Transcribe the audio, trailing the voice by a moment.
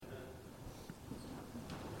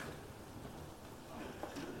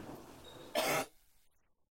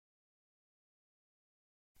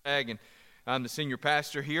And I'm the senior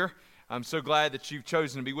pastor here. I'm so glad that you've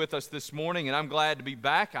chosen to be with us this morning, and I'm glad to be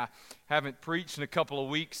back. I haven't preached in a couple of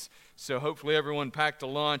weeks, so hopefully everyone packed a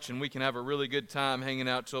lunch and we can have a really good time hanging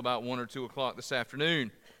out till about 1 or 2 o'clock this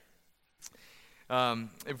afternoon.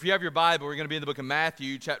 If you have your Bible, we're going to be in the book of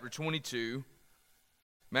Matthew, chapter 22.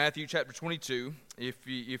 Matthew chapter 22.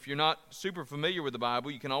 If you're not super familiar with the Bible,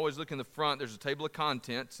 you can always look in the front. There's a table of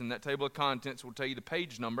contents, and that table of contents will tell you the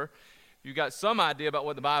page number. If you've got some idea about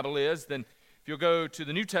what the Bible is, then if you'll go to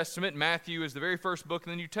the New Testament, Matthew is the very first book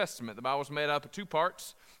in the New Testament. The Bible's made up of two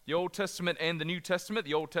parts, the Old Testament and the New Testament.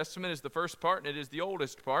 The Old Testament is the first part, and it is the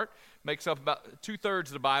oldest part. Makes up about 2/3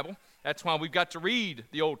 of the Bible. That's why we've got to read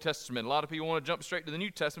the Old Testament. A lot of people want to jump straight to the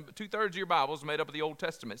New Testament, but 2/3 of your Bible is made up of the Old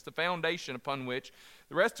Testament. It's the foundation upon which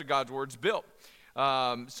the rest of God's Word is built.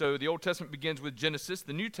 So the Old Testament begins with Genesis.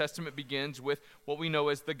 The New Testament begins with what we know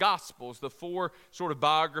as the Gospels, the four sort of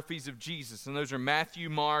biographies of Jesus. And those are Matthew,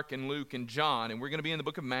 Mark, and Luke, and John. And we're going to be in the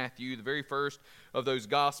book of Matthew, the very first of those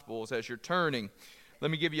Gospels as you're turning.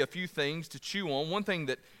 Let me give you a few things to chew on. One thing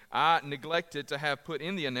that I neglected to have put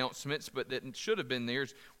in the announcements, but that should have been there,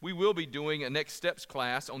 is we will be doing a Next Steps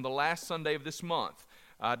class on the last Sunday of this month.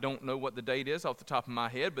 I don't know what the date is off the top of my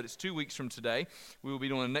head, but it's 2 weeks from today. We will be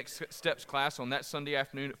doing a Next Steps class on that Sunday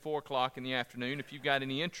afternoon at 4 o'clock in the afternoon. If you've got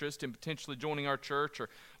any interest in potentially joining our church or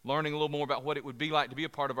learning a little more about what it would be like to be a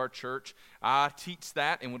part of our church, I teach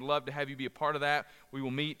that and would love to have you be a part of that. We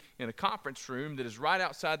will meet in a conference room that is right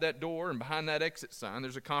outside that door, and behind that exit sign,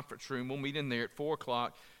 there's a conference room. We'll meet in there at 4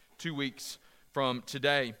 o'clock 2 weeks from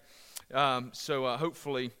today. So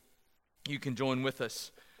hopefully you can join with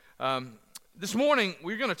us. This morning,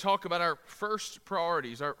 we're going to talk about our first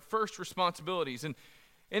priorities, our first responsibilities. And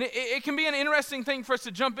it can be an interesting thing for us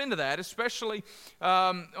to jump into that, especially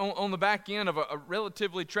on the back end of a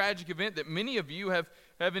relatively tragic event that many of you have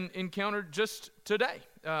encountered just today.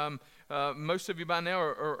 Most of you by now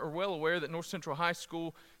are well aware that North Central High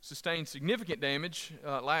School sustained significant damage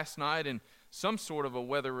last night in some sort of a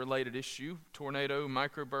weather-related issue, tornado,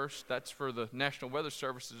 microburst. That's for the National Weather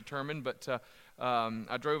Service to determine, but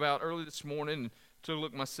I drove out early this morning and took a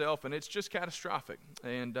look myself, and it's just catastrophic.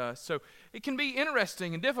 And so it can be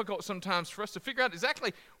interesting and difficult sometimes for us to figure out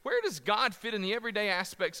exactly where does God fit in the everyday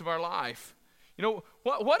aspects of our life. You know,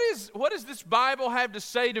 what does this Bible have to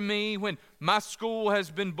say to me when my school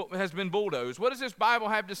has been bulldozed? What does this Bible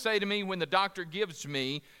have to say to me when the doctor gives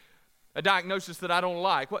me a diagnosis that I don't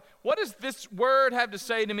like? What does this word have to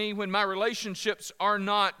say to me when my relationships are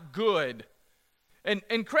not good?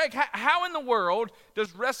 And Craig, how in the world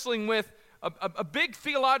does wrestling with a big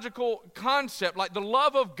theological concept like the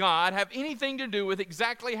love of God have anything to do with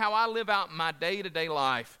exactly how I live out my day-to-day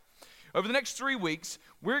life? Over the next 3 weeks,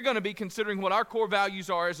 we're going to be considering what our core values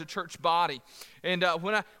are as a church body. And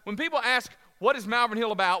when people ask, what is Malvern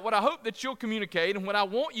Hill about? What I hope that you'll communicate and what I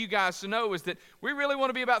want you guys to know is that we really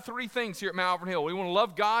want to be about 3 things here at Malvern Hill. We want to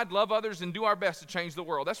love God, love others, and do our best to change the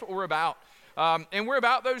world. That's what we're about. And we're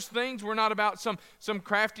about those things. We're not about some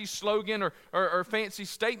crafty slogan or fancy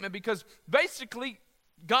statement, because basically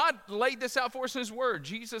God laid this out for us in His Word.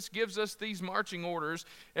 Jesus gives us these marching orders,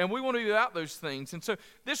 and we want to be about those things. And so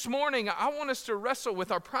this morning, I want us to wrestle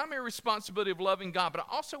with our primary responsibility of loving God, but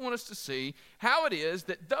I also want us to see how it is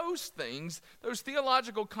that those things, those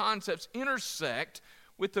theological concepts, intersect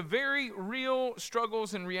with the very real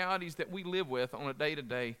struggles and realities that we live with on a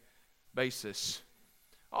day-to-day basis.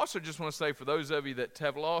 I also just want to say, for those of you that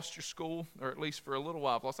have lost your school, or at least for a little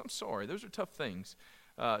while, I'm sorry. Those are tough things.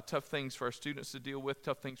 Tough things for our students to deal with,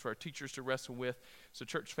 tough things for our teachers to wrestle with. So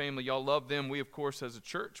church family, y'all love them. We, of course, as a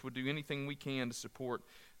church, would do anything we can to support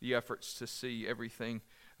the efforts to see everything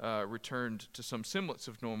returned to some semblance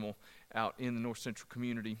of normal out in the North Central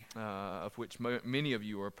community, of which many of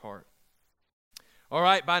you are a part. All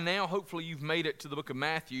right, by now, hopefully you've made it to the book of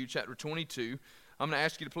Matthew, chapter 22. I'm going to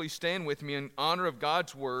ask you to please stand with me in honor of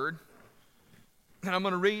God's Word. And I'm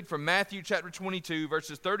going to read from Matthew chapter 22,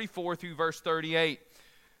 verses 34 through verse 38.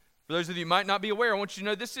 For those of you who might not be aware, I want you to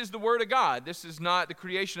know this is the Word of God. This is not the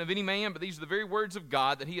creation of any man, but these are the very words of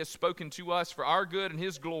God that He has spoken to us for our good and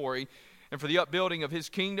His glory, and for the upbuilding of His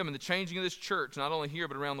kingdom and the changing of this church, not only here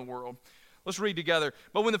but around the world. Let's read together.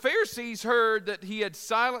 But when the Pharisees heard that He had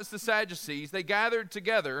silenced the Sadducees, they gathered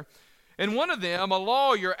together, and one of them, a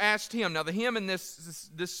lawyer, asked Him. Now the him in this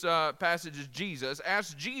passage is Jesus.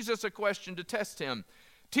 Asked Jesus a question to test Him.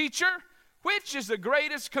 Teacher, which is the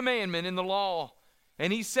greatest commandment in the law?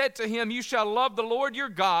 And He said to him, you shall love the Lord your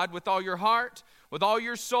God with all your heart, with all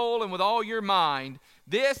your soul, and with all your mind.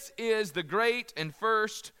 This is the great and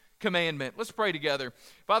first commandment. Let's pray together.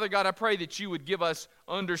 Father God, I pray that you would give us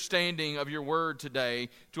understanding of your word today,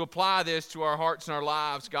 to apply this to our hearts and our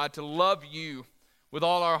lives, God, to love you with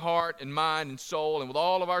all our heart and mind and soul and with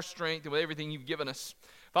all of our strength and with everything you've given us.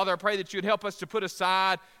 Father, I pray that you would help us to put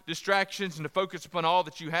aside distractions and to focus upon all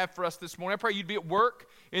that you have for us this morning. I pray you'd be at work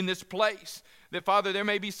in this place. That, Father, there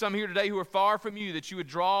may be some here today who are far from you, that you would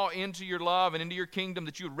draw into your love and into your kingdom,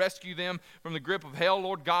 that you would rescue them from the grip of hell,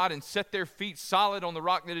 Lord God, and set their feet solid on the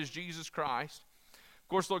rock that is Jesus Christ. Of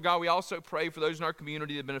course, Lord God, we also pray for those in our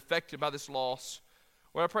community that have been affected by this loss.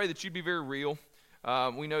 Lord, I pray that you'd be very real.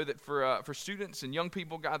 We know that for students and young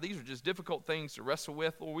people, God, these are just difficult things to wrestle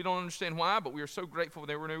with. Lord, we don't understand why, but we are so grateful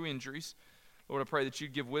there were no injuries. Lord, I pray that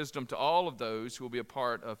you'd give wisdom to all of those who will be a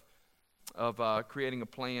part of creating a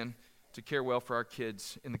plan to care well for our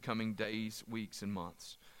kids in the coming days, weeks, and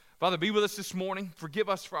months. Father, be with us this morning. Forgive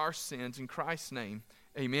us for our sins. In Christ's name,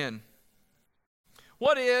 amen.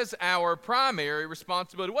 What is our primary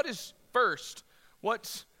responsibility? What is first?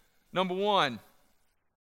 What's number one?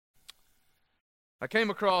 I came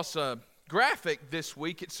across a graphic this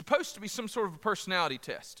week. It's supposed to be some sort of a personality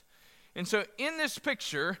test. And so in this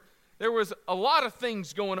picture, there was a lot of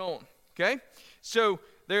things going on, okay? So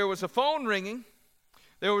there was a phone ringing.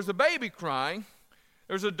 There was a baby crying.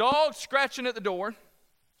 There was a dog scratching at the door.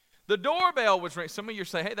 The doorbell was ringing. Some of you are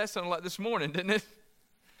saying, hey, that sounded like this morning, didn't it?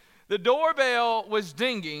 The doorbell was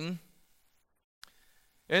dinging,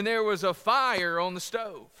 and there was a fire on the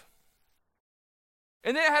stove.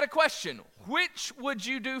 And then it had a question, which would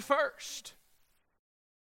you do first?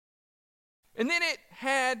 And then it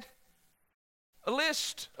had a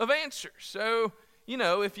list of answers. So,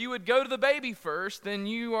 if you would go to the baby first, then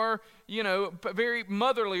you are, very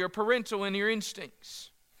motherly or parental in your instincts.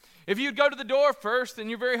 If you'd go to the door first, then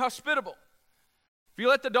you're very hospitable. If you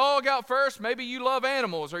let the dog out first, maybe you love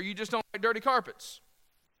animals or you just don't like dirty carpets.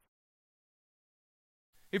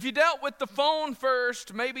 If you dealt with the phone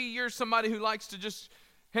first, maybe you're somebody who likes to just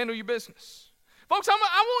handle your business. Folks, I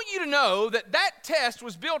want you to know that test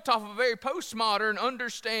was built off of a very postmodern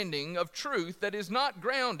understanding of truth that is not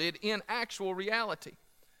grounded in actual reality.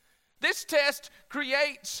 This test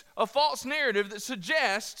creates a false narrative that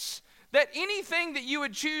suggests that anything that you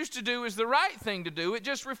would choose to do is the right thing to do. It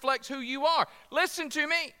just reflects who you are. Listen to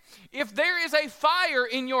me. If there is a fire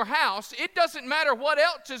in your house, it doesn't matter what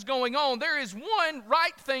else is going on. There is one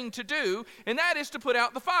right thing to do, and that is to put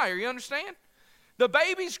out the fire. You understand? The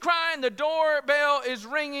baby's crying, the doorbell is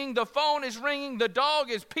ringing, the phone is ringing, the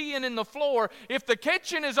dog is peeing in the floor. If the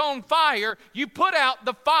kitchen is on fire, you put out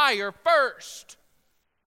the fire first.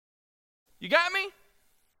 You got me?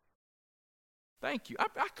 Thank you.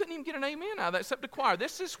 I couldn't even get an amen out of that except the choir.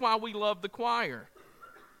 This is why we love the choir.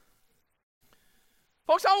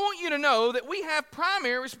 Folks, I want you to know that we have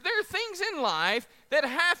there are things in life that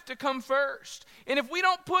have to come first. And if we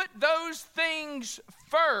don't put those things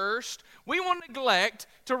first, we will neglect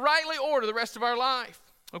to rightly order the rest of our life.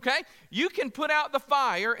 Okay? You can put out the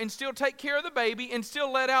fire and still take care of the baby and still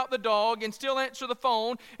let out the dog and still answer the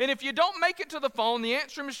phone. And if you don't make it to the phone, the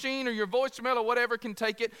answering machine or your voicemail or whatever can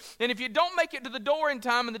take it. And if you don't make it to the door in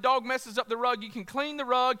time and the dog messes up the rug, you can clean the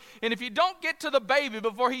rug. And if you don't get to the baby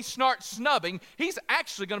before he starts snubbing, he's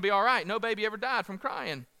actually going to be all right. No baby ever died from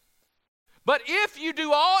crying. But if you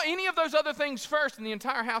do any of those other things first and the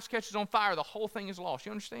entire house catches on fire, the whole thing is lost.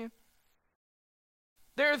 You understand?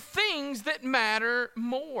 There are things that matter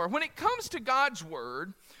more. When it comes to God's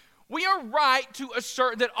Word, we are right to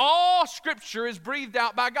assert that all Scripture is breathed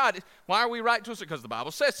out by God. Why are we right to assert? Because the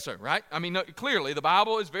Bible says so, right? I mean, clearly, the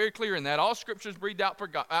Bible is very clear in that. All Scripture is breathed out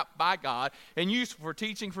by God and useful for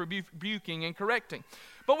teaching, for rebuking, and correcting.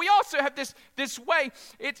 But we also have this way,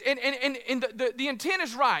 the intent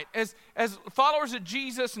is right. As followers of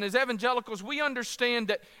Jesus and as evangelicals, we understand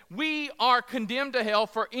that we are condemned to hell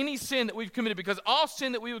for any sin that we've committed, because all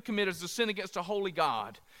sin that we would commit is a sin against a holy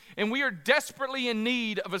God. And we are desperately in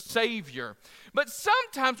need of a Savior. But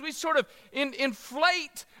sometimes we sort of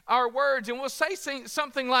inflate our words, and we'll say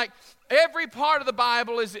something like, every part of the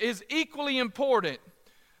Bible is equally important.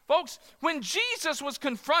 Folks, when Jesus was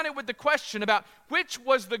confronted with the question about which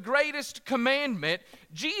was the greatest commandment,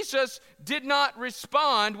 Jesus did not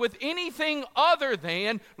respond with anything other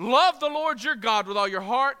than love the Lord your God with all your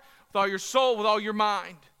heart, with all your soul, with all your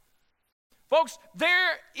mind. Folks,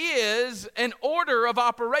 there is an order of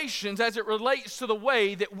operations as it relates to the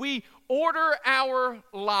way that we order our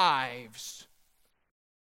lives.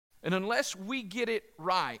 And unless we get it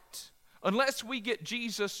right, unless we get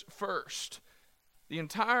Jesus first, the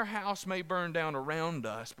entire house may burn down around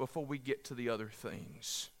us before we get to the other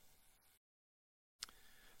things.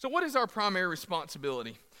 So what is our primary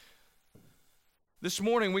responsibility? This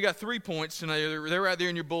morning we got 3 points, and they're right there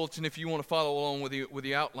in your bulletin if you want to follow along with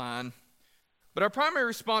the outline. But our primary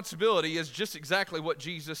responsibility is just exactly what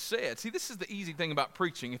Jesus said. See, this is the easy thing about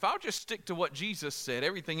preaching. If I'll just stick to what Jesus said,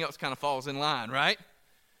 everything else kind of falls in line, right?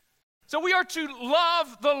 So we are to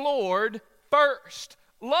love the Lord first.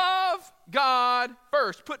 Love God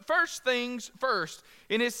first. Put first things first.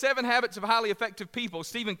 In his 7 Habits of Highly Effective People,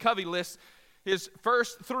 Stephen Covey lists his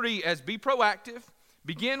first 3 as be proactive,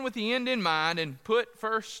 begin with the end in mind, and put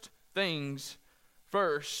first things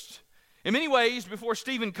first. In many ways, before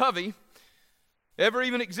Stephen Covey ever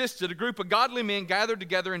even existed, a group of godly men gathered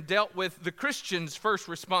together and dealt with the Christian's first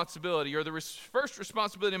responsibility, or the first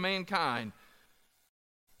responsibility of mankind.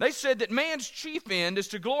 They said that man's chief end is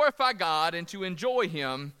to glorify God and to enjoy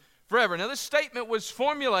Him forever. Now, this statement was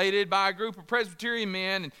formulated by a group of Presbyterian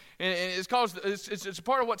men, and it's a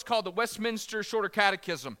part of what's called the Westminster Shorter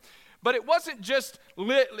Catechism. But it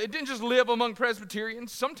didn't just live among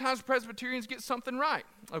Presbyterians. Sometimes Presbyterians get something right,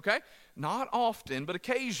 okay? Not often, but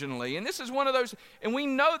occasionally. And this is one of those, and we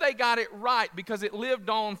know they got it right because it lived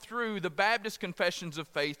on through the Baptist confessions of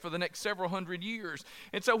faith for the next several hundred years.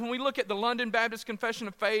 And so when we look at the London Baptist Confession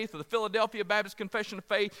of Faith or the Philadelphia Baptist Confession of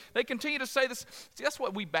Faith, they continue to say this. See, that's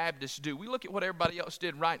what we Baptists do. We look at what everybody else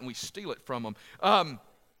did right and we steal it from them.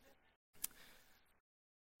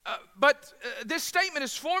 But this statement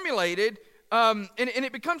is formulated, and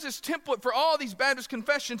it becomes this template for all these Baptist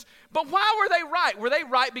confessions. But why were they right? Were they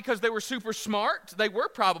right because they were super smart? They were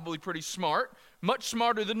probably pretty smart, much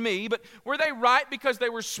smarter than me. But were they right because they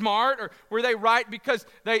were smart? Or were they right because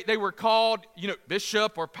they were called,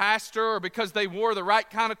 bishop or pastor, or because they wore the right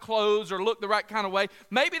kind of clothes or looked the right kind of way?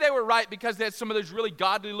 Maybe they were right because they had some of those really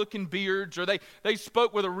godly-looking beards, or they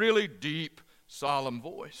spoke with a really deep, solemn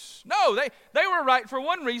voice. No, they were right for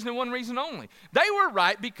one reason and one reason only. They were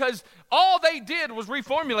right because all they did was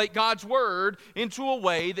reformulate God's Word into a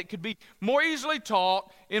way that could be more easily taught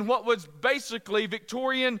in what was basically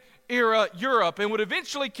Victorian-era Europe and would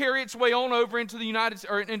eventually carry its way on over into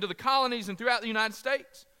into the colonies and throughout the United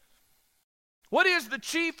States. What is the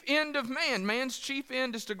chief end of man? Man's chief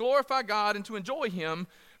end is to glorify God and to enjoy Him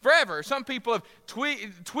forever. Some people have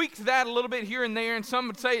tweaked that a little bit here and there, and some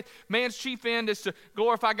would say man's chief end is to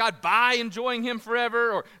glorify God by enjoying Him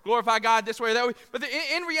forever, or glorify God this way or that way. But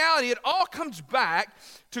in reality, it all comes back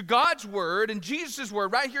to God's Word and Jesus'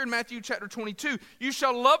 Word right here in Matthew chapter 22. You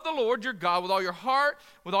shall love the Lord your God with all your heart,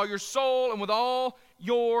 with all your soul, and with all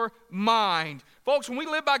your mind. Folks, when we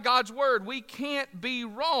live by God's Word, we can't be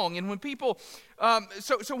wrong. And when people,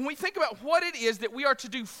 so when we think about what it is that we are to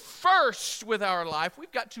do first with our life,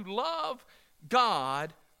 we've got to love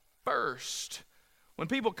God first. When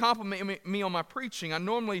people compliment me on my preaching, I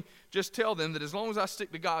normally just tell them that as long as I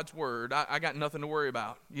stick to God's Word, I got nothing to worry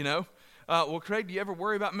about, Well, Craig, do you ever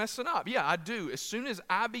worry about messing up? Yeah, I do. As soon as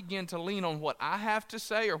I begin to lean on what I have to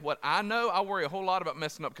say or what I know, I worry a whole lot about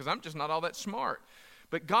messing up because I'm just not all that smart.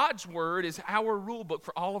 But God's Word is our rule book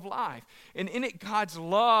for all of life. And in it, God's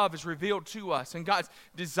love is revealed to us, and God's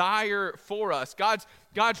desire for us.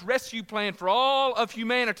 God's rescue plan for all of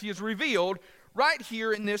humanity is revealed right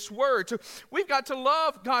here in this Word. So we've got to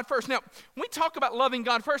love God first. Now, when we talk about loving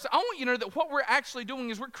God first, I want you to know that what we're actually doing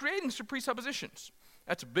is we're creating some presuppositions.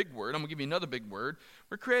 That's a big word. I'm going to give you another big word.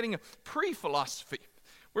 We're creating a pre-philosophy.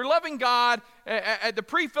 We're loving God at the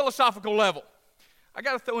pre-philosophical level. I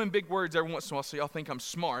got to throw in big words every once in a while so y'all think I'm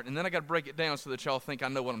smart, and then I got to break it down so that y'all think I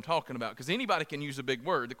know what I'm talking about, because anybody can use a big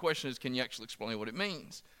word. The question is, can you actually explain what it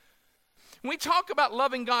means? When we talk about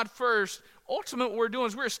loving God first, ultimately what we're doing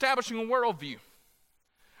is we're establishing a worldview.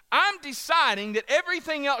 I'm deciding that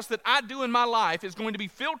everything else that I do in my life is going to be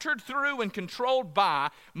filtered through and controlled by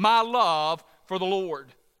my love for the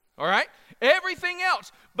Lord. All right? Everything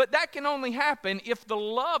else. But that can only happen if the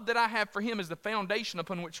love that I have for Him is the foundation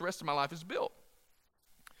upon which the rest of my life is built.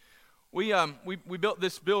 We built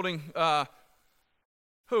this building, I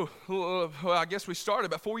guess we started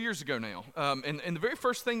about 4 years ago now. And the very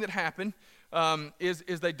first thing that happened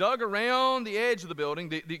is they dug around the edge of the building,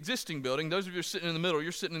 the existing building. Those of you who are sitting in the middle,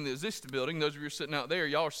 you're sitting in the existing building. Those of you who are sitting out there,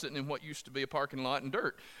 y'all are sitting in what used to be a parking lot and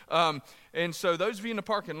dirt. And so those of you in the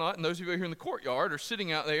parking lot and those of you here in the courtyard are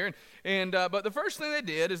sitting out there. But the first thing they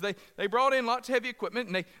did is they brought in lots of heavy equipment,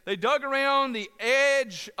 and they dug around the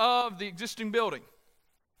edge of the existing building.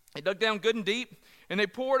 They dug down good and deep, and they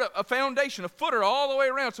poured a foundation, a footer all the way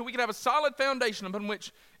around so we could have a solid foundation upon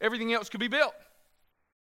which everything else could be built.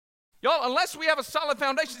 Y'all, unless we have a solid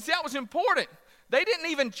foundation, see, that was important. They didn't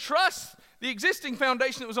even trust the existing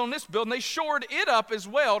foundation that was on this building. They shored it up as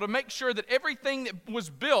well to make sure that everything that was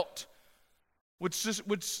built would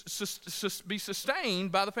be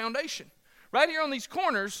sustained by the foundation. Right here on these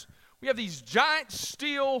corners, We have these giant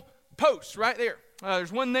steel posts right there.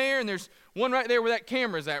 There's one there, and there's one right there where that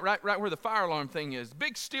camera's at, right where the fire alarm thing is.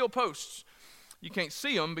 Big steel posts. You can't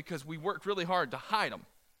see them because we worked really hard to hide them.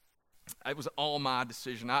 It was all my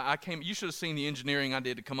decision. You should have seen the engineering I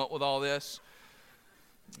did to come up with all this.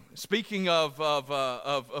 Speaking of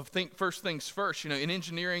think first things first, in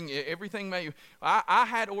engineering, everything I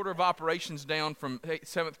had order of operations down from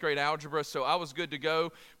 7th grade algebra, so I was good to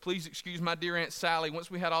go. Please excuse my dear Aunt Sally. Once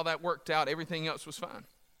we had all that worked out, everything else was fine.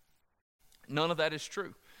 None of that is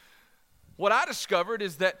true. What I discovered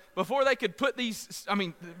is that before they could put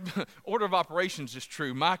order of operations is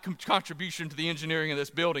true. My contribution to the engineering of this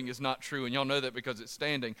building is not true, and y'all know that because it's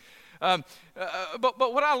standing. But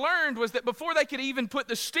what I learned was that before they could even put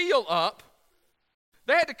the steel up,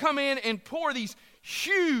 they had to come in and pour these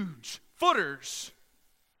huge footers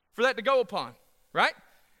for that to go upon, right?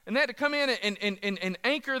 And they had to come in and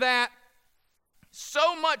anchor that.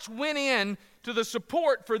 So much went in to the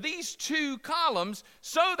support for these two columns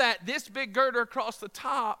so that this big girder across the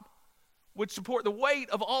top would support the weight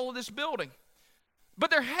of all of this building.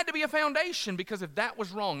 But there had to be a foundation, because if that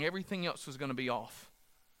was wrong, everything else was going to be off.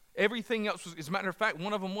 Everything else was, as a matter of fact,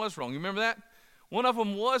 one of them was wrong. You remember that? One of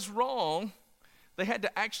them was wrong. They had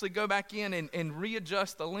to actually go back in and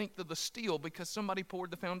readjust the length of the steel because somebody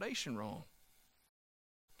poured the foundation wrong.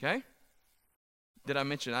 Okay? Did I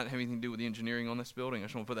mention I didn't have anything to do with the engineering on this building? I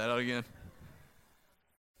just want to put that out again.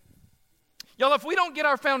 Y'all, if we don't get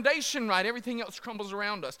our foundation right, everything else crumbles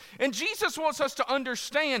around us. And Jesus wants us to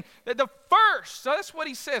understand that the first, so that's what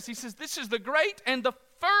he says. He says, this is the great and the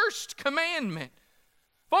first commandment.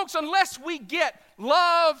 Folks, unless we get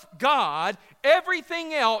love God,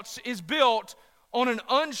 everything else is built on an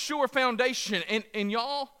unsure foundation. And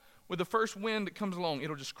y'all, with the first wind that comes along,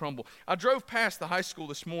 it'll just crumble. I drove past the high school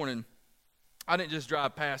this morning. I didn't just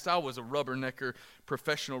drive past. I was a rubbernecker,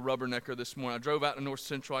 professional rubbernecker this morning. I drove out to North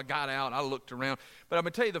Central. I got out. I looked around. But I'm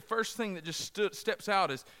going to tell you, the first thing that just steps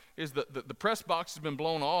out is the press box has been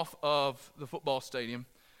blown off of the football stadium.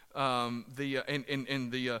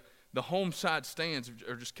 The home side stands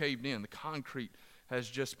are just caved in. The concrete has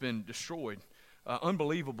just been destroyed.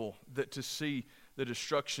 Unbelievable to see the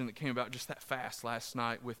destruction that came about just that fast last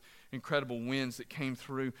night with incredible winds that came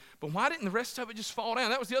through. But why didn't the rest of it just fall down?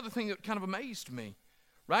 That was the other thing that kind of amazed me,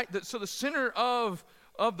 right? So the center of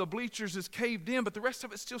the bleachers is caved in, but the rest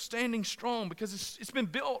of it's still standing strong because it's been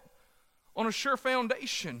built on a sure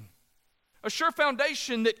foundation. A sure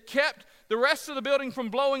foundation that kept the rest of the building from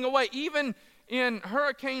blowing away, even in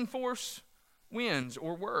hurricane force winds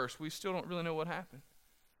or worse. We still don't really know what happened.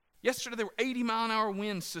 Yesterday there were 80-mile-an-hour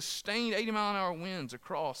winds, sustained 80-mile-an-hour winds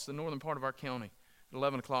across the northern part of our county at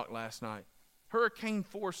 11 o'clock last night. Hurricane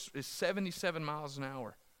force is 77 miles an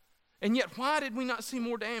hour. And yet, why did we not see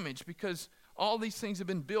more damage? Because all these things have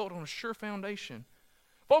been built on a sure foundation.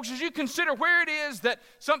 Folks, as you consider where it is that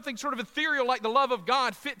something sort of ethereal like the love of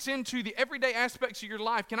God fits into the everyday aspects of your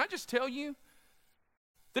life, can I just tell you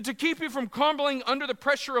that to keep you from crumbling under the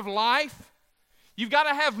pressure of life, you've got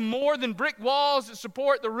to have more than brick walls that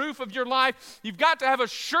support the roof of your life. You've got to have a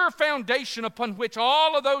sure foundation upon which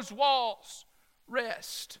all of those walls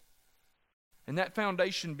rest. And that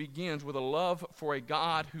foundation begins with a love for a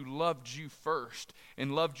God who loved you first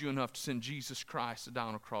and loved you enough to send Jesus Christ to die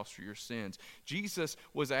on a cross for your sins. Jesus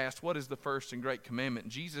was asked, what is the first and great commandment?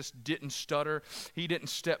 And Jesus didn't stutter. He didn't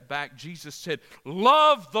step back. Jesus said,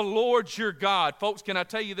 love the Lord your God. Folks, can I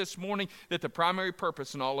tell you this morning that the primary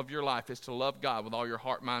purpose in all of your life is to love God with all your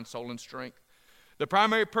heart, mind, soul, and strength? The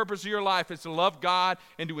primary purpose of your life is to love God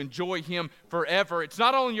and to enjoy Him forever. It's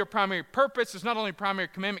not only your primary purpose, it's not only a primary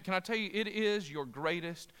commandment. Can I tell you, it is your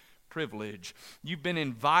greatest privilege. You've been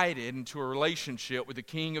invited into a relationship with the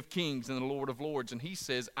King of Kings and the Lord of Lords, and He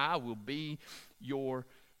says, I will be your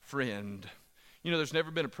friend. You know, there's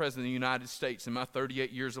never been a president of the United States in my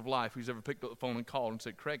 38 years of life who's ever picked up the phone and called and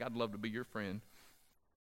said, Craig, I'd love to be your friend.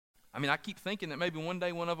 I mean, I keep thinking that maybe one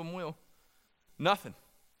day one of them will. Nothing.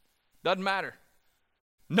 Doesn't matter.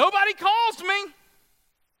 Nobody calls me.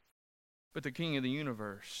 But the King of the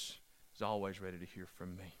universe is always ready to hear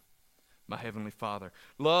from me. My Heavenly Father.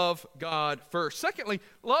 Love God first. Secondly,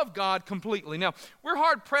 love God completely. Now, we're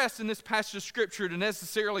hard-pressed in this passage of Scripture to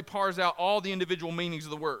necessarily parse out all the individual meanings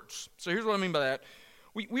of the words. So here's what I mean by that.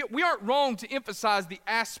 We aren't wrong to emphasize the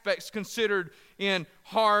aspects considered in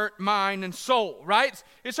heart, mind, and soul, right?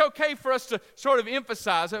 It's okay for us to sort of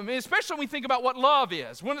emphasize, I mean, especially when we think about what love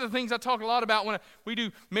is. One of the things I talk a lot about when we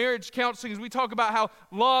do marriage counseling is we talk about how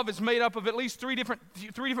love is made up of at least three different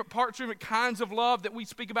parts, different kinds of love that we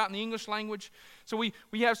speak about in the English language. So we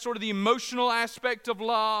have sort of the emotional aspect of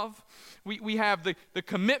love. We have the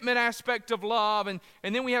commitment aspect of love, and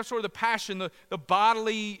then we have sort of the passion, the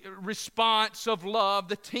bodily response of love,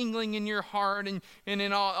 the tingling in your heart, and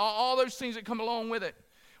then all those things that come along with it.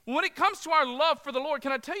 When it comes to our love for the Lord,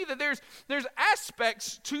 can I tell you that there's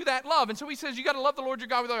aspects to that love? And so he says you got to love the Lord your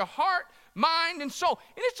God with all your heart, mind, and soul.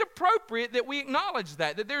 And it's appropriate that we acknowledge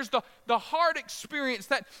that there's the heart experience,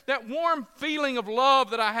 that warm feeling of love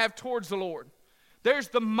that I have towards the Lord. There's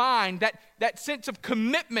the mind, that sense of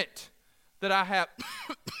commitment that I have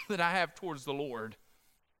that I have towards the Lord.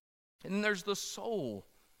 And then there's the soul,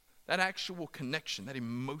 that actual connection, that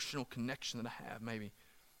emotional connection that I have maybe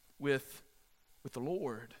with the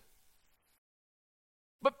Lord.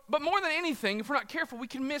 But more than anything, if we're not careful, we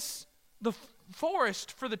can miss the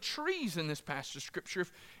forest for the trees in this passage of Scripture.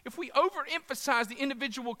 If we overemphasize the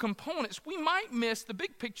individual components, we might miss the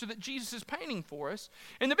big picture that Jesus is painting for us.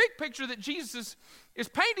 And the big picture that Jesus is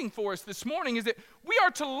painting for us this morning is that we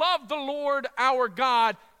are to love the Lord our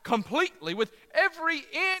God completely, with every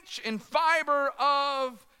inch and fiber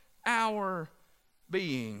of our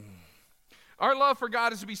being. Our love for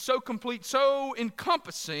God is to be so complete, so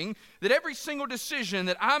encompassing, that every single decision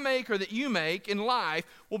that I make or that you make in life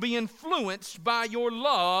will be influenced by your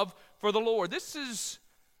love for the Lord. This is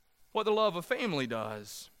what the love of family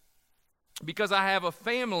does. Because I have a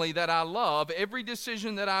family that I love, every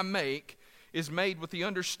decision that I make is made with the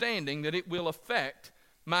understanding that it will affect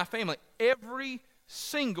my family. Every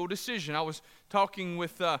single decision. I was talking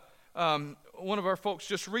with one of our folks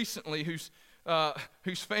just recently whose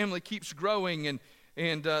family keeps growing,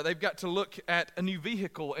 and they've got to look at a new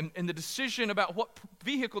vehicle, and the decision about what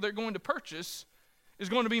vehicle they're going to purchase is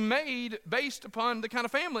going to be made based upon the kind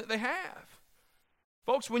of family that they have.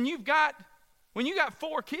 Folks, when you got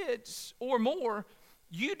 4 kids or more,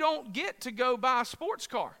 you don't get to go buy a sports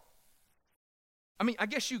car. I mean, I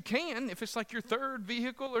guess you can if it's like your 3rd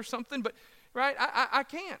vehicle or something, but right, I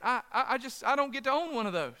can't. I don't get to own one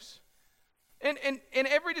of those. And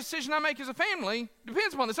every decision I make as a family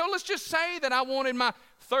depends upon this. So let's just say that I wanted my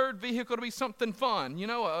 3rd vehicle to be something fun,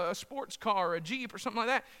 a sports car, a Jeep, or something like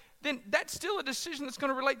that. Then that's still a decision that's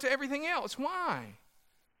going to relate to everything else. Why?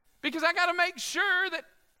 Because I got to make sure that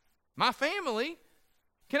my family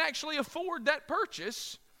can actually afford that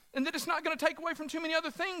purchase, and that it's not going to take away from too many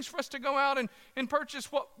other things for us to go out and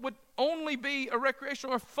purchase what would only be a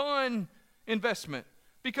recreational or fun investment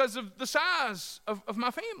because of the size of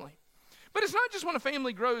my family. But it's not just when a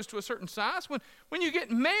family grows to a certain size. When you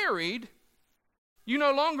get married, you're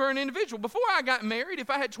no longer an individual. Before I got married, if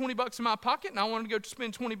I had $20 in my pocket and I wanted to go to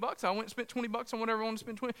spend $20, I went and spent $20 on whatever I wanted to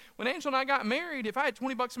spend 20. When Angela and I got married, if I had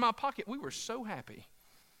 $20 in my pocket, we were so happy.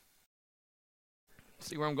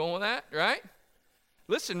 See where I'm going with that, right?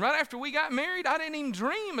 Listen, right after we got married, I didn't even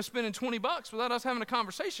dream of spending $20 without us having a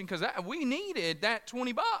conversation, because we needed that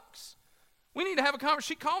 $20. We need to have a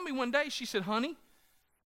conversation. She called me one day. She said, "Honey,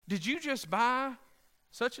 did you just buy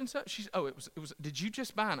such and such?" It was. Did you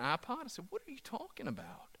just buy an iPod? I said, "What are you talking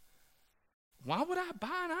about? Why would I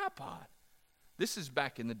buy an iPod?" This is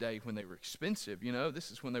back in the day when they were expensive.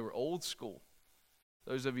 This is when they were old school.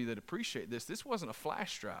 Those of you that appreciate this wasn't a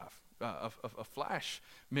flash drive, a flash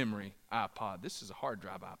memory iPod. This is a hard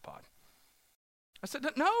drive iPod. I said,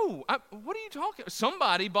 "No, what are you talking about?"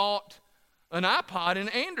 Somebody bought an iPod in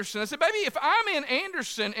Anderson. I said, "Baby, if I'm in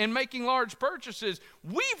Anderson and making large purchases,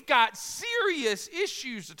 we've got serious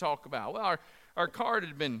issues to talk about." Well, our card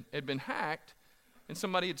had been hacked, and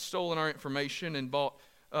somebody had stolen our information and bought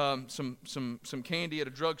some candy at a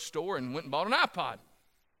drugstore and went and bought an iPod.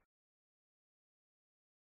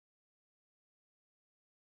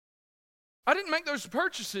 I didn't make those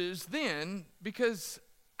purchases then because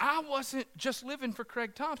I wasn't just living for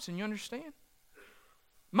Craig Thompson, you understand?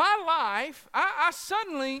 My life, I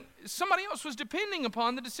suddenly, somebody else was depending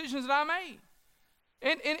upon the decisions that I made.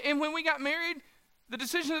 And when we got married, the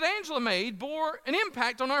decision that Angela made bore an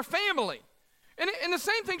impact on our family. And the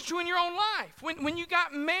same thing's true in your own life. When you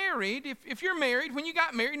got married, if you're married, when you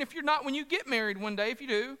got married, and if you're not, when you get married one day, if you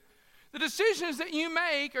do, the decisions that you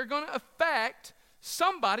make are going to affect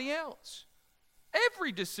somebody else.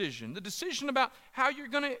 Every decision, the decision about how you're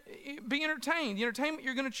going to be entertained, the entertainment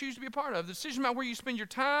you're going to choose to be a part of, the decision about where you spend your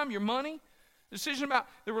time, your money, the decision about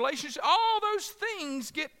the relationship, all those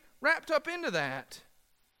things get wrapped up into that.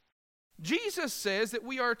 Jesus says that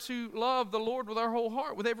we are to love the Lord with our whole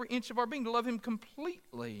heart, with every inch of our being, to love Him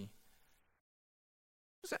completely.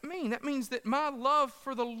 What does that mean? That means that my love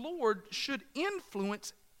for the Lord should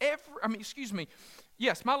influence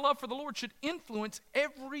my love for the Lord should influence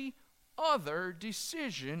every other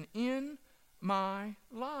decision in my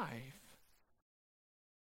life.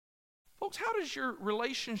 Folks, how does your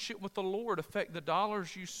relationship with the Lord affect the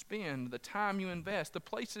dollars you spend, the time you invest, the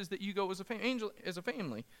places that you go as a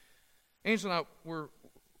family? Angela and I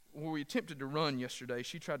we attempted to run yesterday.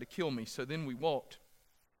 She tried to kill me, so then we walked.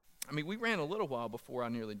 We ran a little while before I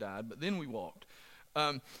nearly died, but then we walked.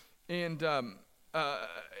 And we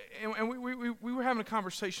were having a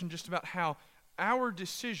conversation just about how our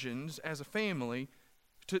decisions as a family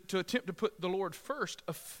to attempt to put the Lord first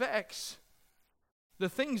affects the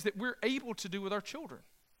things that we're able to do with our children.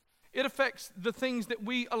 It affects the things that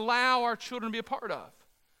we allow our children to be a part of,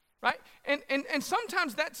 right? And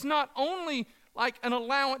sometimes that's not only like an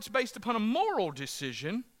allowance based upon a moral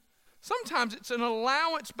decision. Sometimes it's an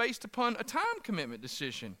allowance based upon a time commitment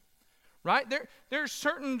decision, right? There are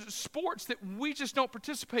certain sports that we just don't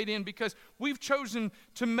participate in because we've chosen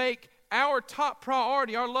to make our top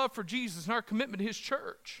priority our love for Jesus and our commitment to His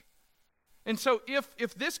church. And so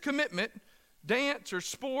if this commitment, dance or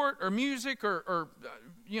sport or music or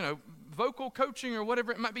vocal coaching or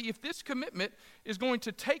whatever it might be, if this commitment is going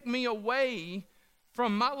to take me away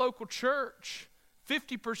from my local church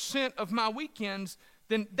 50% of my weekends,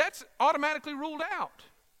 then that's automatically ruled out.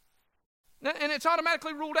 And it's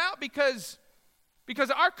automatically ruled out because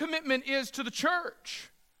our commitment is to the church,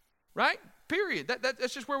 right? Period.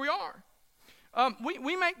 That's just where we are.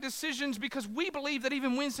 We make decisions because we believe that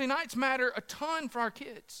even Wednesday nights matter a ton for our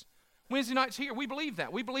kids. Wednesday nights here, we believe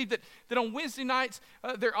that. We believe that on Wednesday nights,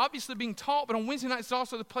 they're obviously being taught, but on Wednesday nights it's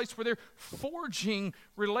also the place where they're forging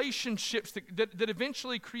relationships that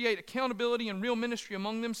eventually create accountability and real ministry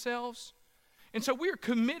among themselves. And so we're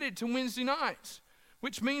committed to Wednesday nights,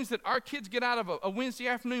 which means that our kids get out of a Wednesday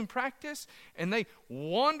afternoon practice and they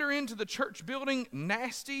wander into the church building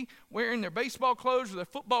nasty, wearing their baseball clothes or their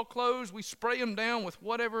football clothes. We spray them down with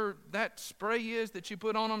whatever that spray is that you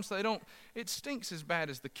put on them so it stinks as bad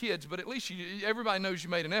as the kids, but at least everybody knows you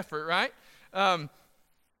made an effort, right?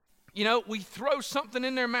 We throw something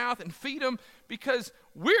in their mouth and feed them because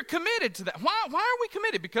we're committed to that. Why are we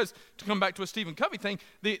committed? Because, to come back to a Stephen Covey thing,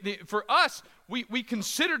 for us, we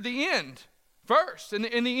considered the end first. And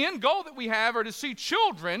the end goal that we have are to see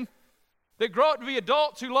children that grow up to be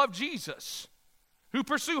adults who love Jesus, who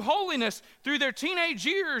pursue holiness through their teenage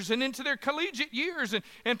years and into their collegiate years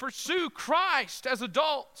and pursue Christ as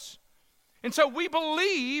adults. And so we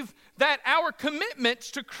believe that our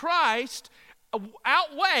commitments to Christ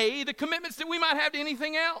outweigh the commitments that we might have to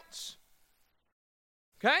anything else.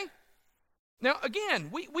 Okay? Now,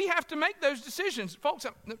 again, we have to make those decisions. Folks,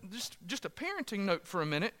 just a parenting note for a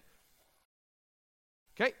minute.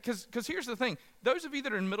 Okay? Because here's the thing. Those of you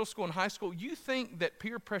that are in middle school and high school, you think that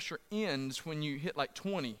peer pressure ends when you hit like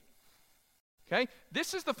 20. Okay?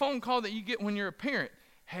 This is the phone call that you get when you're a parent.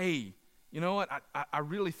 Hey, you know what? I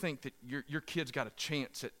really think that your kid's got a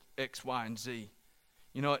chance at X, Y, and Z.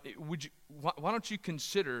 You know, why don't you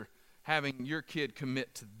consider having your kid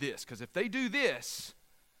commit to this? Because if they do this,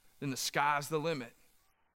 then the sky's the limit.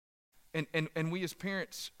 And we as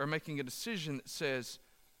parents are making a decision that says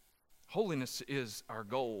holiness is our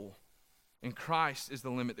goal, and Christ is the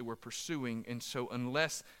limit that we're pursuing. And so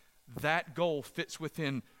unless that goal fits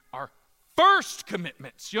within our first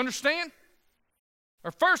commitments, you understand?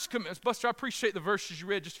 Our first commitments. Buster, I appreciate the verses you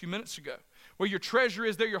read just a few minutes ago. Where your treasure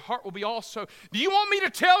is, there your heart will be also. Do you want me to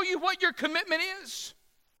tell you what your commitment is?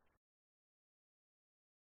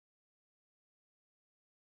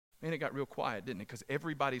 Man, it got real quiet, didn't it? Because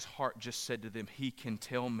everybody's heart just said to them, He can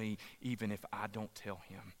tell me even if I don't tell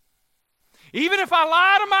Him. Even if I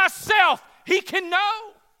lie to myself, He can know.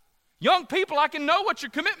 Young people, I can know what your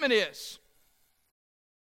commitment is.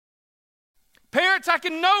 Parents, I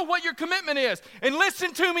can know what your commitment is. And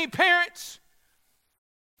listen to me, parents.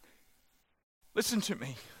 Listen to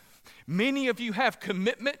me. Many of you have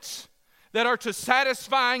commitments that are to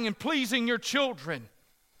satisfying and pleasing your children.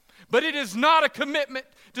 But it is not a commitment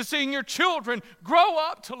to seeing your children grow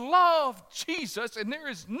up to love Jesus, and there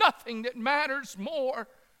is nothing that matters more.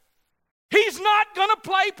 He's not going to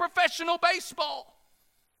play professional baseball.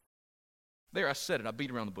 There, I said it. I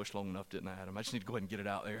beat around the bush long enough, didn't I, Adam? I just need to go ahead and get it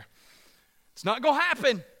out there. It's not going to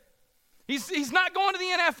happen. He's not going to the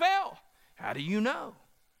NFL. How do you know?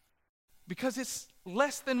 Because it's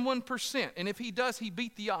less than 1%. And if he does, he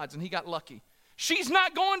beat the odds and he got lucky. She's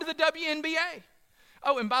not going to the WNBA.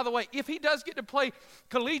 Oh, and by the way, if he does get to play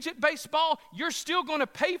collegiate baseball, you're still going to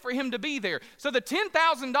pay for him to be there. So the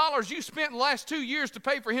 $10,000 you spent the last 2 years to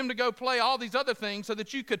pay for him to go play all these other things so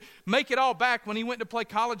that you could make it all back when he went to play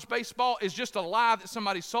college baseball is just a lie that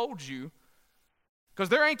somebody sold you, because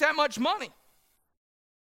there ain't that much money.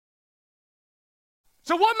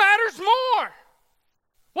 So what matters more?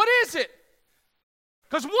 What is it?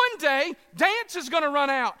 Because one day, dance is going to run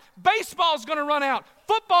out, baseball is going to run out,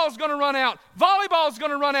 football is going to run out, volleyball is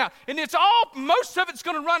going to run out, and most of it's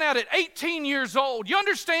going to run out at 18 years old. You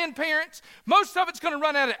understand, parents? Most of it's going to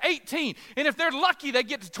run out at 18, and if they're lucky, they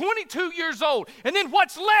get to 22 years old, and then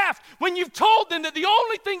what's left when you've told them that the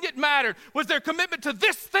only thing that mattered was their commitment to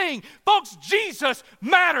this thing? Folks, Jesus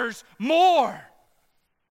matters more.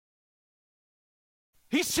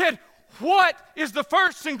 He said, what is the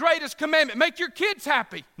first and greatest commandment? Make your kids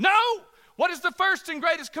happy. No. What is the first and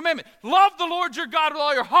greatest commandment? Love the Lord your God with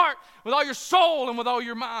all your heart, with all your soul, and with all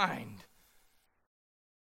your mind.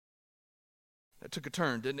 That took a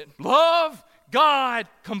turn, didn't it? Love God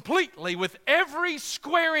completely with every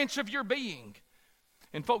square inch of your being.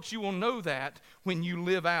 And folks, you will know that when you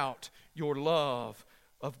live out your love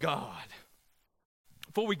of God.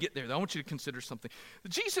 Before we get there, though, I want you to consider something.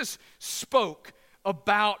 Jesus spoke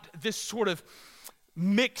about this sort of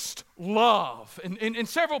mixed love in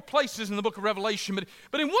several places in the book of Revelation,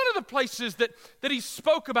 but in one of the places that he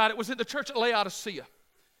spoke about it was at the church at Laodicea.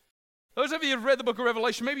 Those of you who have read the book of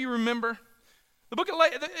Revelation, maybe you remember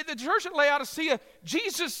the church at Laodicea.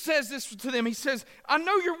 Jesus says this to them. He says, I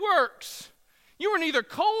know your works. You are neither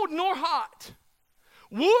cold nor hot.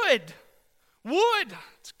 Would, it's one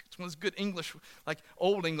of those good English, like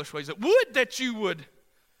old English ways, would that you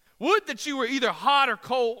were either hot or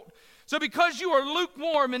cold. So because you are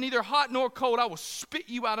lukewarm and neither hot nor cold, I will spit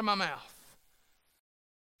you out of my mouth.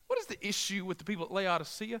 What is the issue with the people at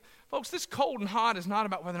Laodicea? Folks, this cold and hot is not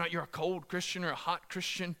about whether or not you're a cold Christian or a hot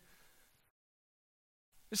Christian.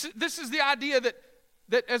 This is the idea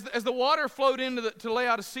that as the water flowed into to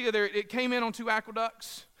Laodicea there, it came in on two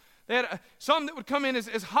aqueducts. They had some that would come in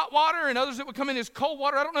as hot water and others that would come in as cold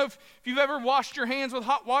water. I don't know if you've ever washed your hands with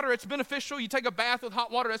hot water. It's beneficial. You take a bath with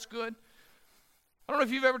hot water, that's good. I don't know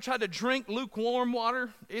if you've ever tried to drink lukewarm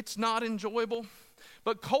water. It's not enjoyable.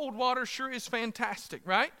 But cold water sure is fantastic,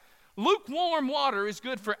 right? Lukewarm water is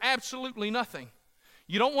good for absolutely nothing.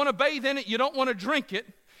 You don't want to bathe in it. You don't want to drink it.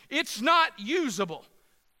 It's not usable.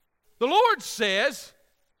 The Lord says,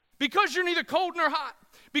 because you're neither cold nor hot,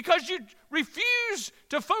 because you refuse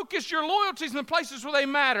to focus your loyalties in the places where they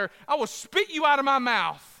matter, I will spit you out of my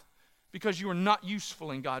mouth because you are not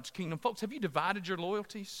useful in God's kingdom. Folks, have you divided your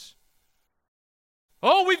loyalties?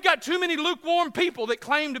 Oh, we've got too many lukewarm people that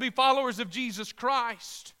claim to be followers of Jesus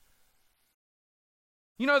Christ.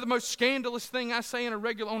 You know, the most scandalous thing I say on a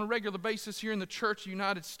regular basis here in the Church of the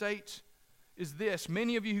United States is this.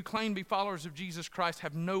 Many of you who claim to be followers of Jesus Christ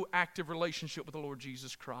have no active relationship with the Lord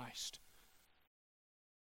Jesus Christ.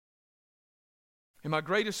 And my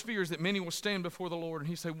greatest fear is that many will stand before the Lord and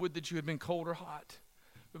He say, would that you had been cold or hot,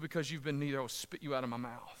 but because you've been neither, I will spit you out of my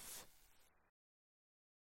mouth.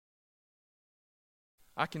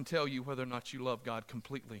 I can tell you whether or not you love God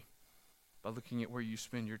completely by looking at where you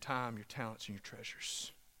spend your time, your talents, and your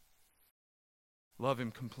treasures. Love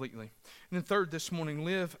Him completely. And then third this morning,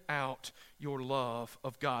 live out your love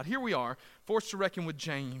of God. Here we are, forced to reckon with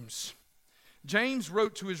James. James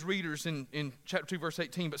wrote to his readers in chapter 2, verse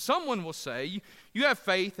 18, but someone will say, you have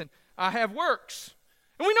faith and I have works.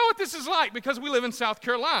 And we know what this is like because we live in South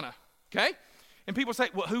Carolina, okay? And people say,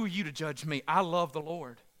 well, who are you to judge me? I love the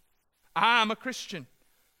Lord. I'm a Christian.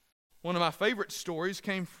 One of my favorite stories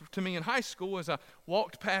came to me in high school as I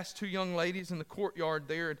walked past two young ladies in the courtyard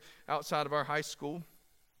there outside of our high school.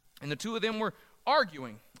 And the two of them were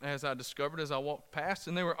arguing, as I discovered as I walked past,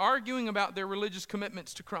 and they were arguing about their religious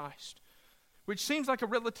commitments to Christ. Which seems like a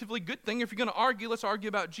relatively good thing. If you're going to argue, let's argue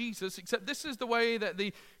about Jesus. Except this is the way that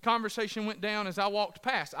the conversation went down as I walked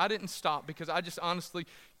past. I didn't stop because I just honestly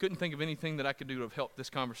couldn't think of anything that I could do to have helped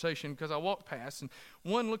this conversation because I walked past. And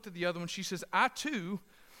one looked at the other one. She says, I too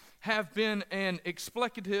have been an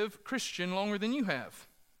explicative Christian longer than you have.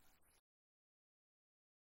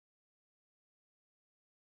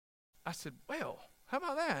 I said, well, how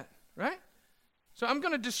about that, right? So I'm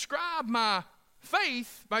going to describe my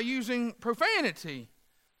faith by using profanity.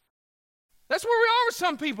 That's where we are with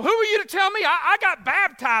some people. Who are you to tell me? I got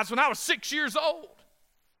baptized when I was 6 years old.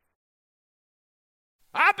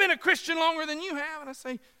 I've been a Christian longer than you have. And I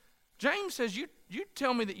say, James says, you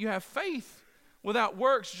tell me that you have faith without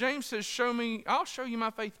works. James says, I'll show you my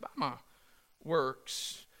faith by my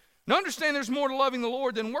works. Now understand there's more to loving the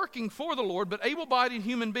Lord than working for the Lord, but able-bodied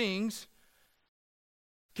human beings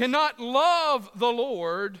cannot love the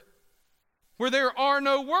Lord where there are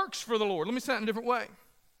no works for the Lord. Let me say it in a different way.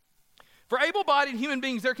 For able-bodied human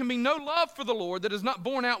beings, there can be no love for the Lord that is not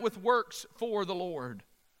borne out with works for the Lord.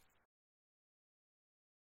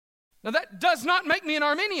 Now that does not make me an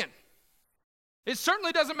Arminian. It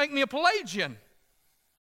certainly doesn't make me a Pelagian.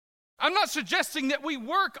 I'm not suggesting that we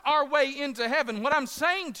work our way into heaven. What I'm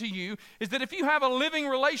saying to you is that if you have a living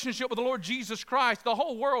relationship with the Lord Jesus Christ, the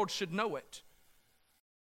whole world should know it.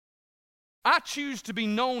 I choose to be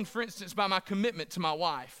known, for instance, by my commitment to my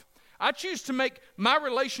wife. I choose to make my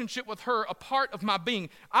relationship with her a part of my being.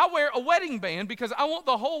 I wear a wedding band because I want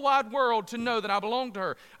the whole wide world to know that I belong to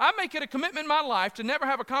her. I make it a commitment in my life to never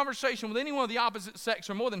have a conversation with anyone of the opposite sex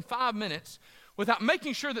for more than 5 minutes without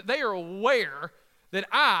making sure that they are aware that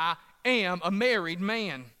I am a married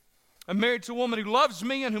man. I'm married to a woman who loves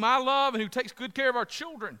me and whom I love and who takes good care of our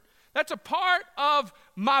children. That's a part of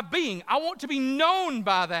my being. I want to be known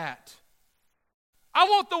by that. I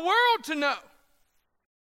want the world to know.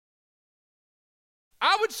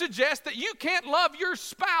 I would suggest that you can't love your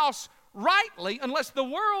spouse rightly unless the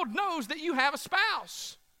world knows that you have a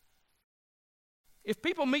spouse. If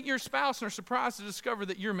people meet your spouse and are surprised to discover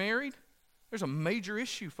that you're married, there's a major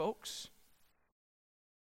issue, folks.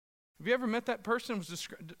 Have you ever met that person who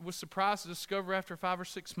was surprised to discover after 5 or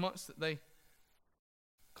 6 months that they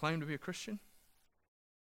claim to be a Christian?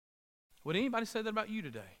 Would anybody say that about you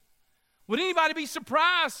today? Would anybody be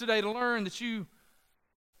surprised today to learn that you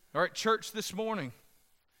are at church this morning?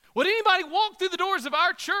 Would anybody walk through the doors of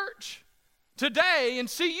our church today and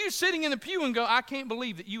see you sitting in the pew and go, I can't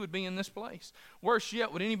believe that you would be in this place? Worse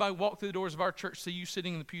yet, would anybody walk through the doors of our church, see you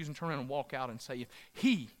sitting in the pews and turn around and walk out and say, if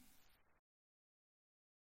he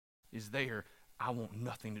is there, I want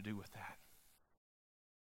nothing to do with that?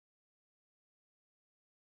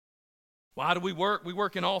 Why do we work? We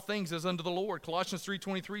work in all things as unto the Lord. Colossians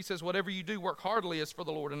 3:23 says, whatever you do, work heartily as for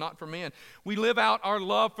the Lord and not for men. We live out our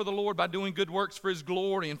love for the Lord by doing good works for his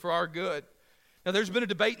glory and for our good. Now, there's been a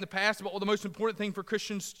debate in the past about what the most important thing for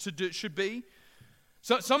Christians to do should be.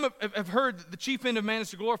 So, some have heard that the chief end of man is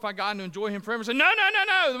to glorify God and to enjoy him forever. Say, no.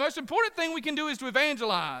 The most important thing we can do is to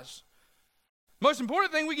evangelize. The most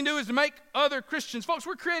important thing we can do is to make other Christians. Folks,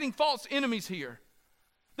 we're creating false enemies here.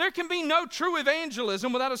 There can be no true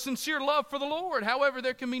evangelism without a sincere love for the Lord. However,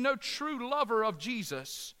 there can be no true lover of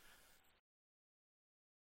Jesus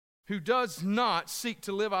who does not seek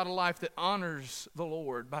to live out a life that honors the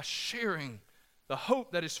Lord by sharing the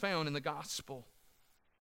hope that is found in the gospel.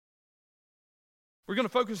 We're going to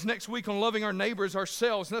focus next week on loving our neighbors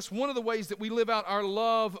ourselves, and that's one of the ways that we live out our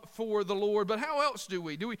love for the Lord. But how else do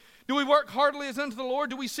we? Do we work heartily as unto the Lord?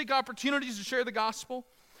 Do we seek opportunities to share the gospel?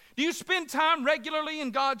 Do you spend time regularly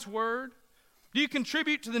in God's Word? Do you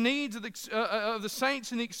contribute to the needs of the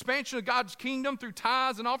saints and the expansion of God's kingdom through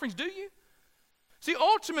tithes and offerings? Do you? See,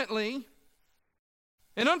 ultimately,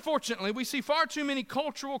 and unfortunately, we see far too many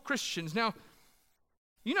cultural Christians. Now,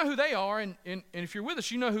 you know who they are, and if you're with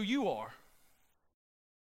us, you know who you are.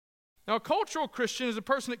 Now, a cultural Christian is a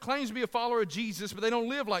person that claims to be a follower of Jesus, but they don't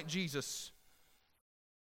live like Jesus.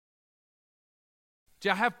 See,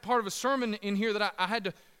 I have part of a sermon in here that I had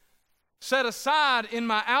to set aside in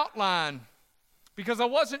my outline because I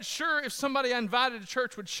wasn't sure if somebody I invited to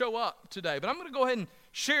church would show up today. But I'm going to go ahead and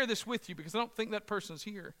share this with you because I don't think that person's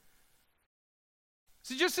here.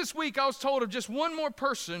 See, just this week I was told of just one more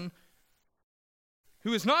person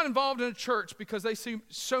who is not involved in a church because they see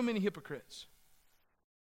so many hypocrites.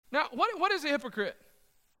 Now, what is a hypocrite?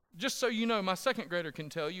 Just so you know, my second grader can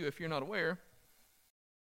tell you if you're not aware.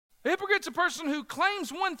 A hypocrite's a person who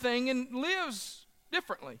claims one thing and lives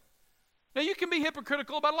differently. Now, you can be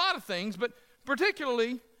hypocritical about a lot of things, but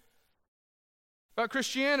particularly about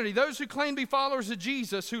Christianity. Those who claim to be followers of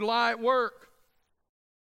Jesus who lie at work.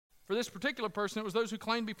 For this particular person, it was those who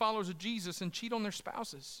claim to be followers of Jesus and cheat on their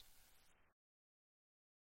spouses.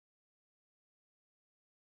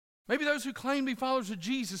 Maybe those who claim to be followers of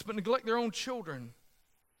Jesus but neglect their own children.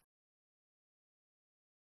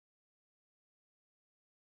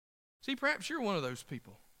 See, perhaps you're one of those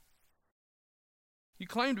people. You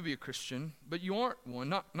claim to be a Christian, but you aren't one.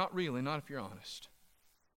 Not really, not if you're honest.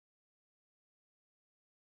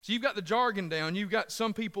 So you've got the jargon down. You've got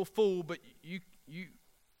some people fooled, but you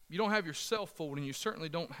don't have yourself fooled, and you certainly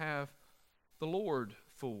don't have the Lord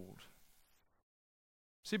fooled.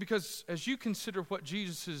 See, because as you consider what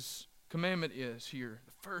Jesus' commandment is here,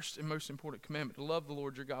 the first and most important commandment, to love the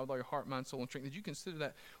Lord your God with all your heart, mind, soul, and strength, as you consider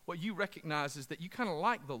that, what you recognize is that you kind of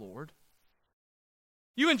like the Lord.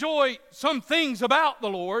 You enjoy some things about the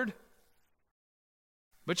Lord,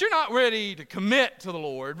 but you're not ready to commit to the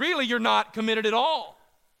Lord. Really, you're not committed at all.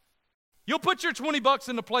 You'll put your $20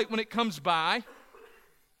 in the plate when it comes by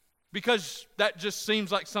because that just seems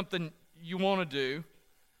like something you want to do.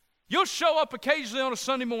 You'll show up occasionally on a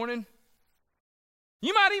Sunday morning.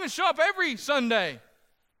 You might even show up every Sunday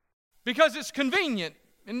because it's convenient,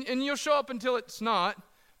 and you'll show up until it's not.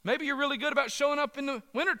 Maybe you're really good about showing up in the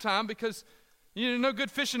wintertime because you know no good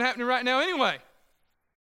fishing happening right now anyway.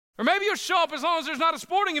 Or maybe you'll show up as long as there's not a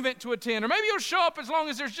sporting event to attend. Or maybe you'll show up as long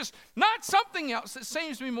as there's just not something else that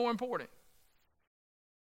seems to be more important.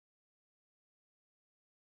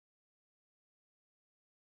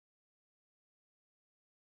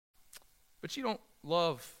 But you don't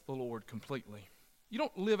love the Lord completely. You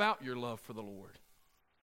don't live out your love for the Lord.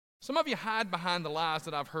 Some of you hide behind the lies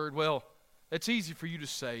that I've heard. Well, it's easy for you to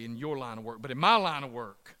say in your line of work, but in my line of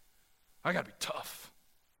work, I got to be tough.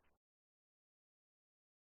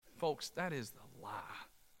 Folks, that is the lie.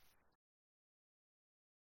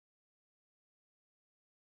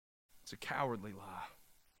 It's a cowardly lie.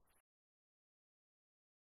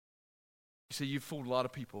 You see, you've fooled a lot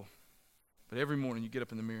of people. But every morning you get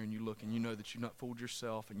up in the mirror and you look and you know that you've not fooled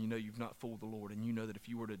yourself and you know you've not fooled the Lord and you know that if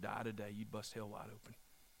you were to die today, you'd bust hell wide open.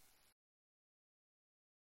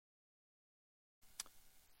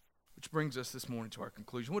 Which brings us this morning to our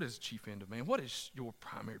conclusion. What is the chief end of man? What is your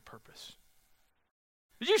primary purpose?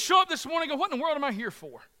 Did you show up this morning and go, what in the world am I here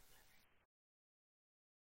for?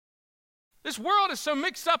 This world is so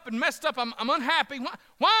mixed up and messed up. I'm unhappy.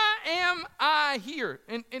 Why am I here?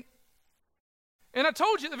 And I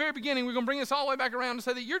told you at the very beginning, we're going to bring this all the way back around to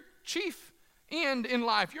say that your chief end in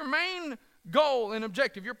life, your main goal and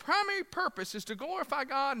objective, your primary purpose is to glorify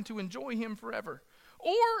God and to enjoy Him forever.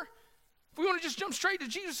 Or, if we want to just jump straight to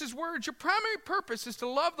Jesus' words, your primary purpose is to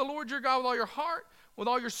love the Lord your God with all your heart, with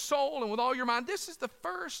all your soul, and with all your mind. This is the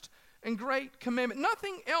first and great commandment.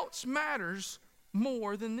 Nothing else matters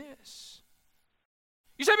more than this.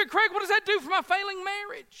 You say, but Craig, what does that do for my failing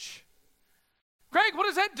marriage? Craig, what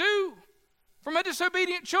does that do for my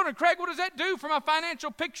disobedient children? Craig, what does that do for my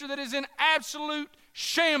financial picture that is in absolute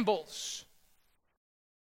shambles?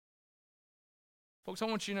 Folks, I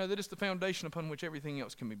want you to know that it's the foundation upon which everything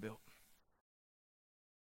else can be built.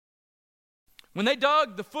 When they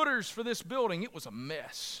dug the footers for this building, it was a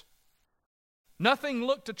mess. Nothing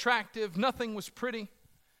looked attractive. Nothing was pretty.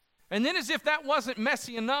 And then as if that wasn't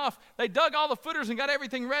messy enough, they dug all the footers and got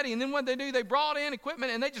everything ready. And then what they do, they brought in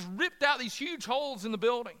equipment and they just ripped out these huge holes in the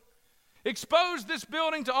building. Exposed this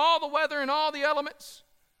building to all the weather and all the elements.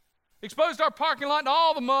 Exposed our parking lot to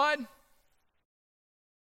all the mud.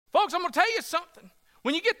 Folks, I'm going to tell you something.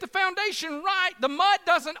 When you get the foundation right, the mud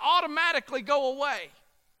doesn't automatically go away.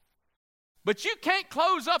 But you can't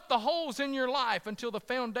close up the holes in your life until the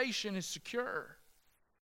foundation is secure.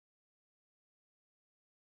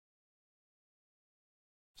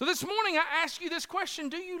 So this morning I ask you this question: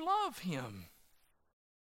 do you love Him?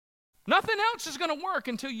 Nothing else is going to work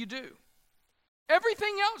until you do.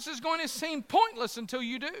 Everything else is going to seem pointless until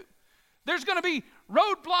you do. There's going to be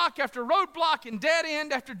roadblock after roadblock and dead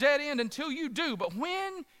end after dead end until you do. But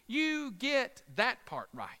when you get that part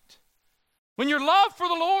right, when your love for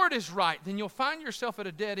the Lord is right, then you'll find yourself at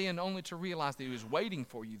a dead end only to realize that He was waiting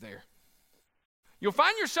for you there. You'll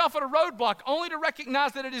find yourself at a roadblock only to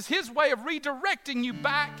recognize that it is His way of redirecting you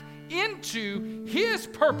back into His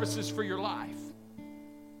purposes for your life.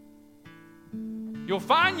 You'll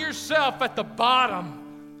find yourself at the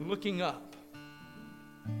bottom looking up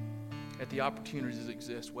at the opportunities that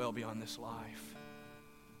exist well beyond this life.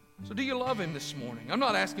 So do you love Him this morning? I'm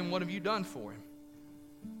not asking what have you done for Him.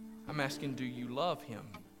 I'm asking, do you love Him?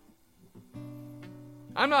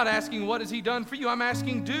 I'm not asking what has He done for you. I'm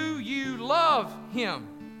asking, do you love Him?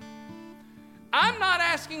 I'm not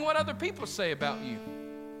asking what other people say about you.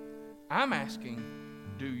 I'm asking,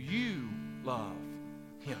 do you love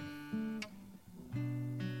Him?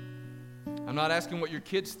 I'm not asking what your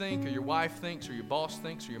kids think or your wife thinks or your boss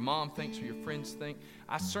thinks or your mom thinks or your friends think.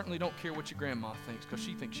 I certainly don't care what your grandma thinks because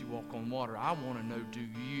she thinks you walk on water. I want to know, do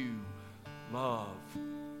you love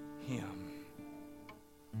Him?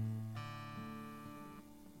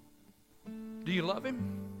 Do you love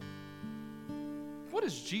Him? What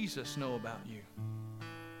does Jesus know about you?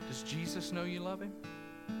 Does Jesus know you love Him?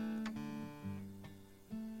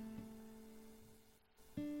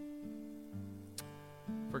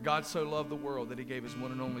 For God so loved the world that He gave His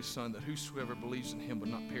one and only Son, that whosoever believes in Him would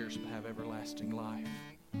not perish but have everlasting life.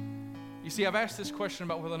 You see, I've asked this question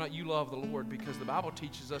about whether or not you love the Lord because the Bible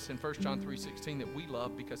teaches us in 1 John 3:16 that we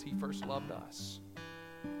love because He first loved us.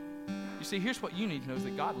 You see, here's what you need to know is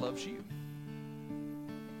that God loves you.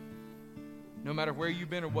 No matter where you've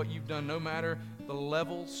been or what you've done, no matter the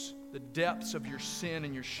levels, the depths of your sin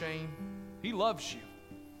and your shame, He loves you.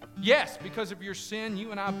 Yes, because of your sin,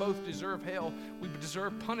 you and I both deserve hell. We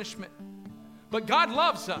deserve punishment. But God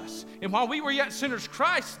loves us. And while we were yet sinners,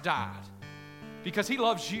 Christ died because he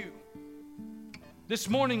loves you. This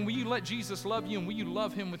morning, will you let Jesus love you, and will you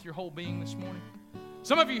love him with your whole being this morning?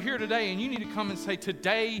 Some of you are here today, and you need to come and say,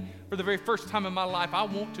 today, for the very first time in my life, I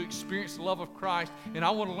want to experience the love of Christ, and I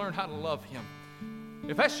want to learn how to love him.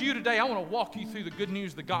 If that's you today, I want to walk you through the good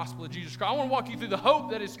news of the gospel of Jesus Christ. I want to walk you through the hope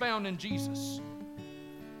that is found in Jesus.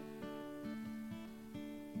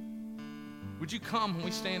 Would you come when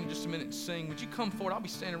we stand in just a minute and sing? Would you come forward? I'll be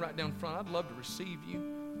standing right down front. I'd love to receive you.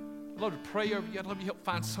 I'd love to pray over you. I'd love to help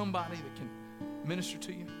find somebody that can minister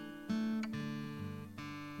to you.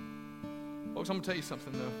 Folks, I'm going to tell you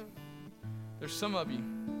something, though. There's some of you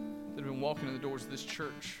that have been walking in the doors of this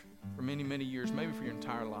church for many, many years, maybe for your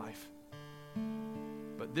entire life.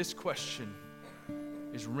 But this question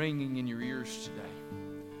is ringing in your ears today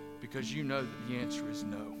because you know that the answer is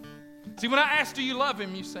no. See, when I ask, do you love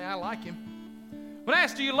him, you say, I like him. When I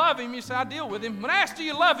ask, do you love him, you say, I deal with him. When I ask, do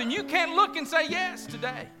you love him, you can't look and say yes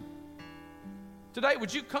today. Today,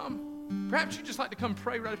 would you come? Perhaps you'd just like to come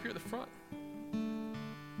pray right up here at the front.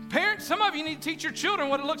 Parents, some of you need to teach your children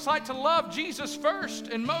what it looks like to love Jesus first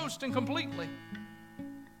and most and completely.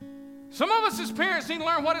 Some of us as parents need to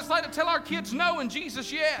learn what it's like to tell our kids no and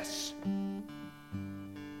Jesus yes.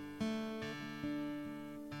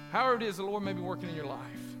 However it is the Lord may be working in your life,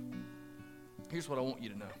 here's what I want you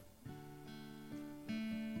to know.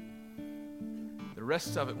 The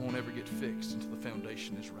rest of it won't ever get fixed until the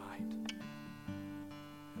foundation is right.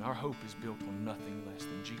 And our hope is built on nothing less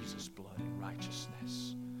than Jesus' blood and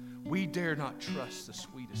righteousness. We dare not trust the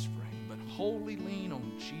sweetest frame, but wholly lean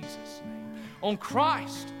on Jesus' name. On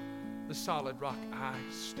Christ, the solid rock, I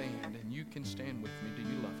stand, and you can stand with me. Do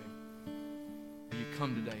you love him? Will you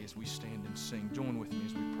come today as we stand and sing? Join with me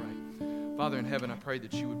as we pray. Father in heaven, I pray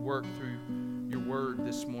that you would work through your word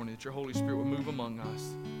this morning, that your Holy Spirit would move among us,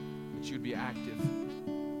 that you would be active,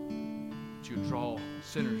 that you would draw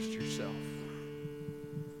sinners to yourself,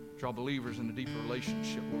 draw believers in a deeper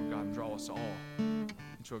relationship, Lord God, and draw us all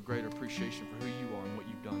into a greater appreciation for who you are and what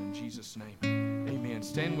you've done. In Jesus' name, amen.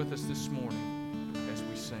 Stand with us this morning as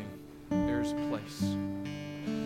we sing. There's a place.